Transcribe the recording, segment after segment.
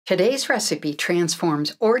Today's recipe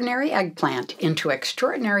transforms ordinary eggplant into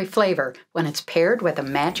extraordinary flavor when it's paired with a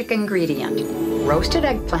magic ingredient, roasted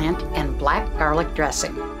eggplant and black garlic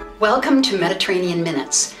dressing. Welcome to Mediterranean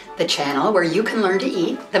Minutes, the channel where you can learn to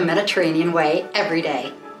eat the Mediterranean way every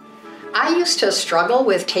day. I used to struggle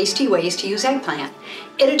with tasty ways to use eggplant.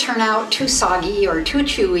 It'd turn out too soggy or too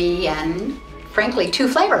chewy and, frankly, too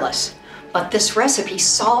flavorless. But this recipe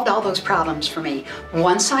solved all those problems for me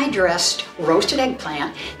once I dressed roasted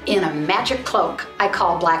eggplant in a magic cloak I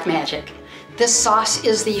call Black Magic. This sauce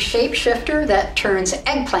is the shapeshifter that turns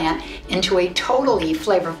eggplant into a totally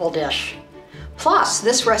flavorful dish. Plus,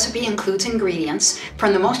 this recipe includes ingredients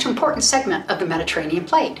from the most important segment of the Mediterranean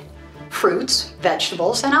plate: fruits,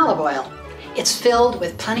 vegetables, and olive oil. It's filled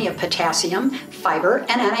with plenty of potassium, fiber,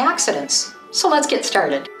 and antioxidants. So let's get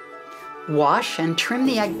started. Wash and trim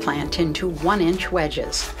the eggplant into 1-inch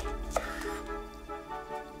wedges.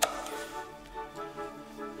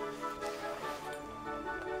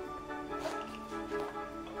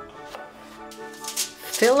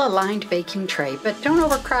 Fill a lined baking tray, but don't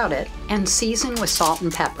overcrowd it, and season with salt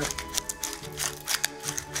and pepper.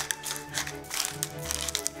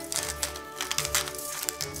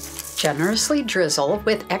 Generously drizzle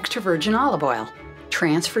with extra virgin olive oil.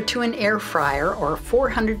 Transfer to an air fryer or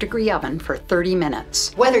 400-degree oven for 30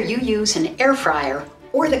 minutes. Whether you use an air fryer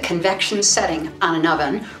or the convection setting on an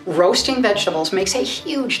oven, roasting vegetables makes a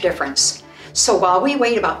huge difference. So while we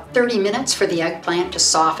wait about 30 minutes for the eggplant to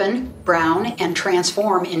soften, brown, and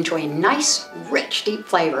transform into a nice, rich, deep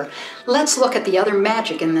flavor, let's look at the other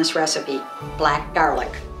magic in this recipe: black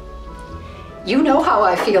garlic. You know how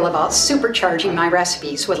I feel about supercharging my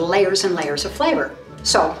recipes with layers and layers of flavor.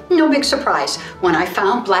 So, no big surprise, when I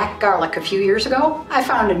found black garlic a few years ago, I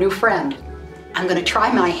found a new friend. I'm going to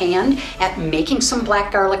try my hand at making some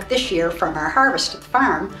black garlic this year from our harvest at the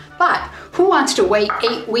farm, but who wants to wait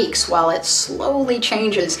 8 weeks while it slowly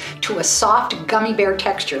changes to a soft gummy bear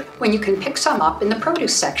texture when you can pick some up in the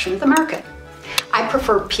produce section of the market? I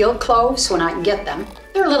prefer peeled cloves when I can get them.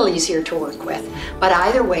 They're a little easier to work with, but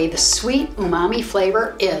either way, the sweet umami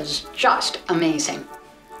flavor is just amazing.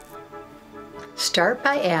 Start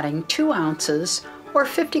by adding 2 ounces or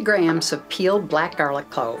 50 grams of peeled black garlic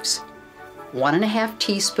cloves, 1½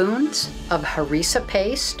 teaspoons of harissa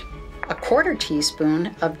paste, 1/4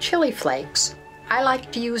 teaspoon of chili flakes. I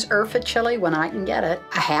like to use Urfa chili when I can get it,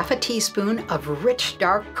 1/2 teaspoon of rich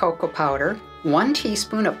dark cocoa powder, 1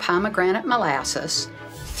 teaspoon of pomegranate molasses,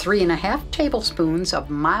 3½ tablespoons of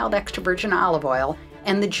mild extra virgin olive oil,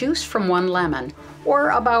 and the juice from 1 lemon, or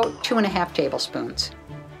about 2½ tablespoons.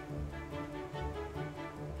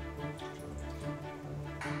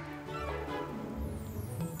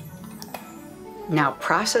 Now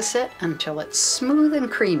process it until it's smooth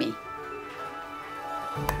and creamy.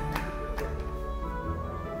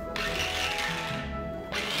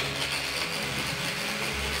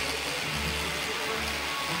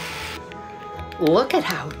 Look at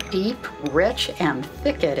how deep, rich, and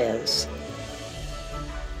thick it is.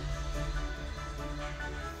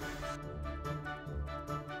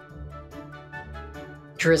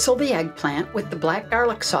 Drizzle the eggplant with the black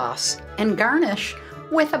garlic sauce and garnish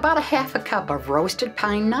with about 1/2 cup of roasted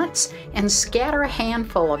pine nuts and scatter a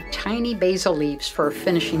handful of tiny basil leaves for a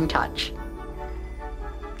finishing touch.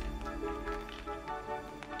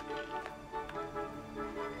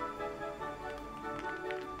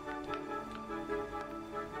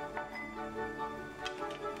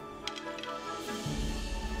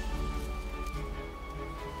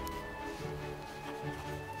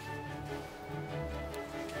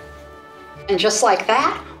 And just like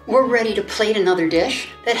that, we're ready to plate another dish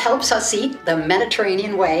that helps us eat the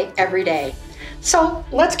Mediterranean way every day. So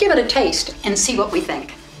let's give it a taste and see what we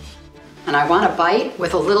think. And I want a bite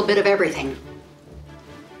with a little bit of everything.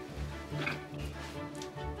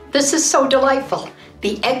 This is so delightful.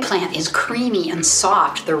 The eggplant is creamy and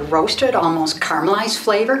soft. The roasted, almost caramelized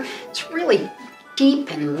flavor, it's really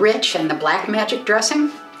deep and rich, and the black magic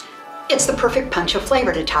dressing, it's the perfect punch of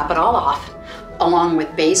flavor to top it all off. Along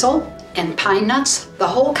with basil and pine nuts, the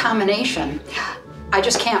whole combination. I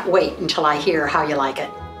just can't wait until I hear how you like it.